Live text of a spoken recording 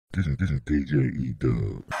This is DJ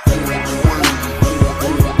E-Dub.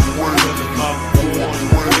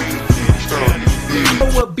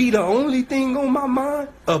 What be the only thing on my mind?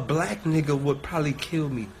 A black nigga would probably kill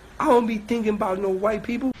me. I don't be thinking about no white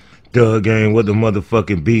people. Doug Gang, what the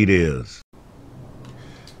motherfucking beat is.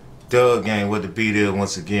 Doug Gang, what the beat is.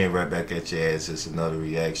 Once again, right back at your ass. It's another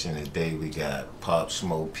reaction. Today we got Pop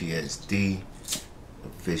Smoke PSD.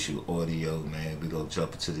 Official audio, man. We gonna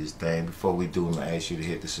jump into this thing. Before we do, I'm gonna ask you to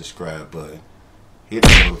hit the subscribe button. Hit the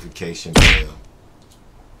notification bell.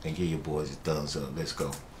 And give your boys a thumbs up. Let's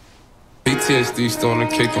go. PTSD starting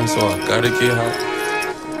to kick in, so I gotta get hot.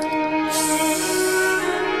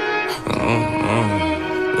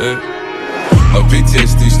 My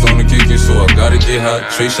PTSD starting to kick in, so I gotta get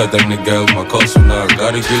hot. Trey shot that nigga out with my car, so now I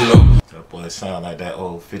gotta get low. That boy sound like that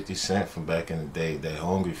old 50 Cent from back in the day, that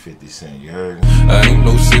hungry 50 Cent, you heard me? I ain't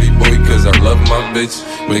no city boy, cause I love my bitch.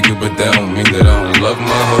 Nigga, but that don't mean that I don't love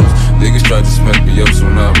my hoes. Niggas tried to smack me up, so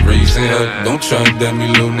now I'm raising hell. Don't try and damn me,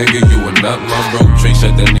 little nigga, you are not my bro. Trey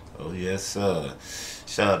shot that nigga. Yes, sir.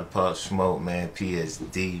 Shout out to Pop Smoke, man.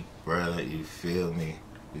 PSD, bro. You feel me?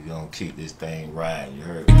 We gonna keep this thing riding. You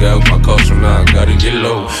heard me? Got my car, so now I gotta get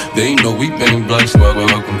low. They ain't know we bang blunts, so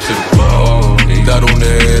welcome to the ball. Got on the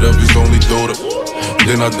head of his only daughter.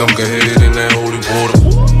 Then I dunk her head in that holy water.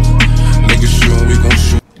 Niggas shootin', we gon'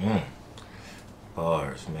 shoot.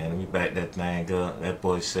 Bars, man. Let me back that thing up. That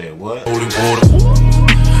boy said what? Holy water.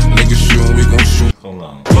 Niggas shootin', we gon' shoot. Hold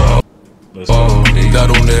on. Got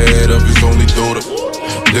on the head of his only daughter.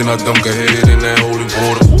 Then I dunk her head in that holy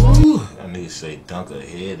water. Ooh, I need to say dunk her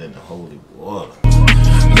head in the holy water.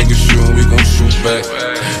 Niggas shootin', we gon' shoot back.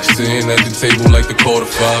 Sitting at the table like the quarter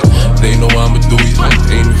five. They know I'm a doozy.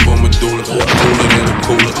 Aiming for Medulla. Cooler than a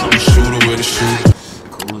cooler. Shooter with a shooter.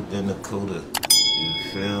 Cooler than a cooler. You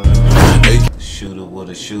feel me? Hey. Shooter with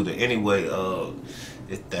a shooter. Anyway,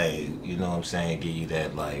 this thing, you know what I'm saying, give you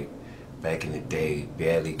that like back in the day,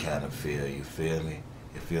 barely kind of feel, you feel me?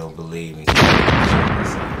 If you don't believe me, check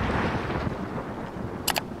this out.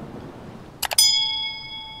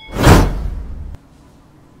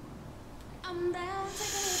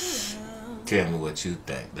 Tell me what you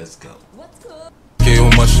think, let's go. K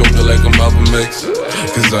on my shoulder like I'm Malcolm X.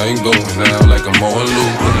 Cause I ain't going now like I'm all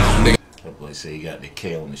loop. That boy say he got the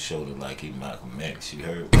K on the shoulder like he Malcolm X, you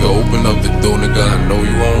heard? Nigga, open up the door, nigga, I know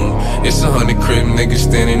you own. It's 100 crib niggas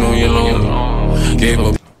standing on your lawn. Gave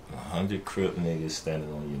up 100 crib niggas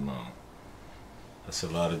standing on your lawn. That's a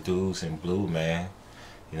lot of dudes in blue, man.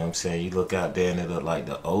 You know what I'm saying? You look out there and it look like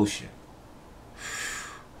the ocean.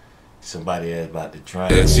 Somebody that's about to drown.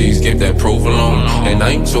 That cheese, get that provolone. And I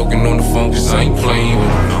ain't talking on the phone cause I ain't playing with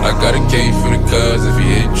him. I got a case for the cuz if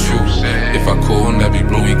he hit you. If I call him, that be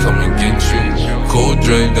blue, he come and get you. Call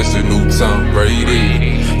Dre, that's the new Tom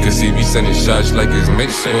Brady. Cause he be sending shots like it's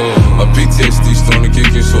Mason. My PTSD starting to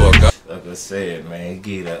kick in, so I got. Like I said, man, he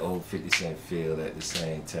give that old 50 Cent feel at the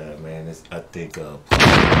same time, man. It's, I think man, you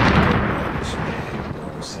know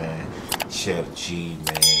what I'm saying? Chef G,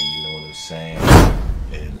 man, you know what I'm saying?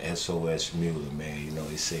 And SOS Mueller, man, you know,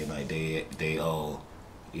 they seem like they all,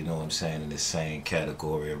 you know what I'm saying, in the same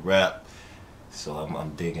category of rap. So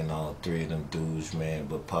I'm digging all three of them dudes, man.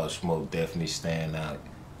 But Pop Smoke definitely stand out.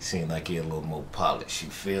 Seem like he a little more polished, you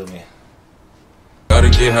feel me? Gotta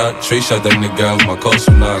get hot, Trey shot that nigga out with my car,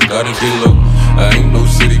 so now I gotta get low. I ain't no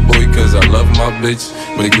city boy cause I love my bitch.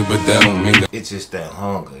 Nigga, but that don't mean that. It's just that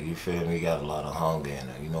hunger, you feel me? Got a lot of hunger in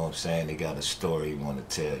it, you know what I'm saying? They got a story you wanna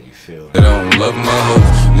tell, you feel me? That I don't love my hoes.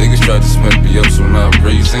 Niggas tried to smack me up, so now I'm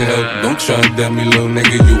raising hell. Don't try and damn me, little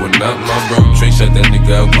nigga, you are not my bro. Trey shot that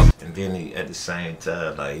nigga out with my. And then he, at the same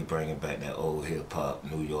time, like he bringing back that old hip hop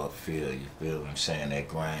New York feel, you feel what I'm saying? That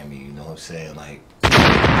grimy, you know what I'm saying? Like,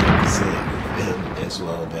 that's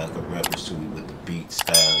what I can reference to with the beat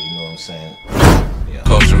style, you know what I'm saying? Yeah.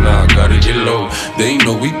 Cause now I gotta get low. They ain't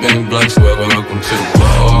know we bang blunts, so welcome to the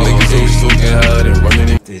ball. Niggas always talking hard and running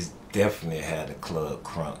in. This definitely had a club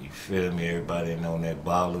crunk, you feel me? Everybody known that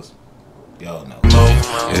ballers, y'all know.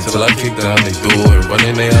 Until I kick down their door and run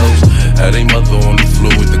in their house. Had they mother on the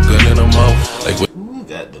floor with the gun in her mouth. Like what? Ooh,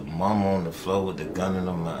 got the mama on the floor with the gun in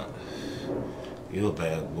her mouth. You a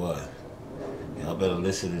bad boy. Y'all better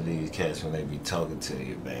listen to these cats when they be talking to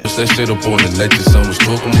you, man. What's that shit up on the net that someone's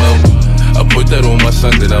talking about? I put that on my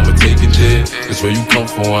son that I'ma take it there. Cause where you come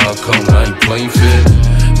from, where I come, I ain't playing fair.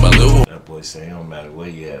 My little. That boy say, it don't matter where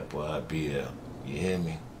you at, boy, I'll be there. You hear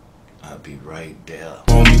me? I'll be right there.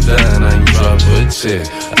 Hold me down, I ain't drop a chair.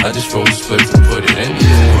 I just roll the split and put it in the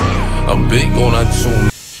air. I'm big on that tune.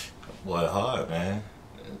 Boy, hard, man.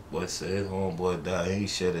 Boy said his homeboy died, he ain't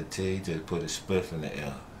shed a tear, he just put a spliff in the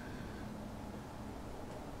air.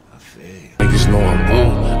 I feel you. Niggas know I'm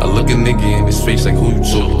bull. I his face like who you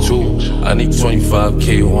talking to. I need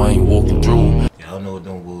 25K or I ain't walking through. Y'all know what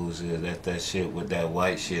them wolves is. That's that shit with that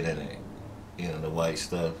white shit in it. You know, the white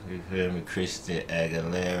stuff. You feel me? Christian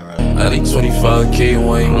Aguilera. I need 25K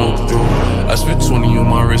or I ain't walking through. I spent 20 on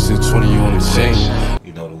my wrist and 20 on the chain.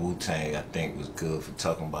 You know, the Wu-Tang, I think, was good for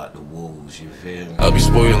talking about the wolves, you feel me? I'll be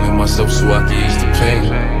spoiling myself so I can ease the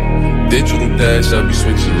pain. Digital dash, I'll be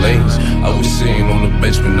switching lanes. I was sitting on the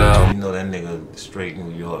bench, but now you know that nigga straight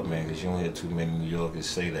New York, man, because you don't hear too many New Yorkers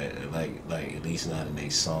say that, like at least not in their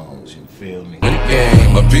songs, you feel me?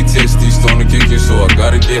 my PTSD starting to kick in, so I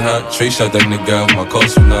gotta get hot. Trey shot that nigga out my car,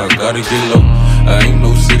 so now I gotta get low. I ain't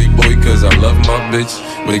no city boy, cause I love my bitch.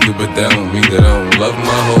 Make it but that don't mean that I don't love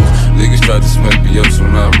my hoes. Niggas tried to smack me up, so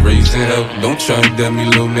now I'm raising hell. Don't try and damn me,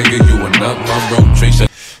 little nigga, you are not my bro. Trey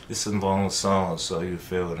shot. It's a long song, so you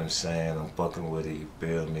feel what I'm saying. I'm fucking with it, you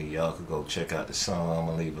feel me? Y'all could go check out the song. I'm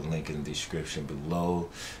gonna leave a link in the description below.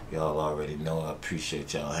 Y'all already know I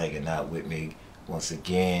appreciate y'all hanging out with me. Once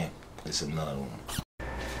again, it's another one.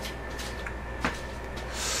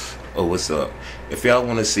 Oh, what's up? If y'all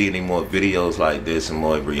want to see any more videos like this and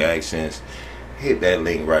more reactions, hit that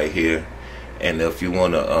link right here. And if you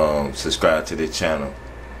want to subscribe to the channel,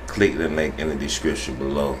 click the link in the description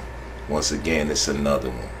below. Once again, it's another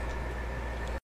one.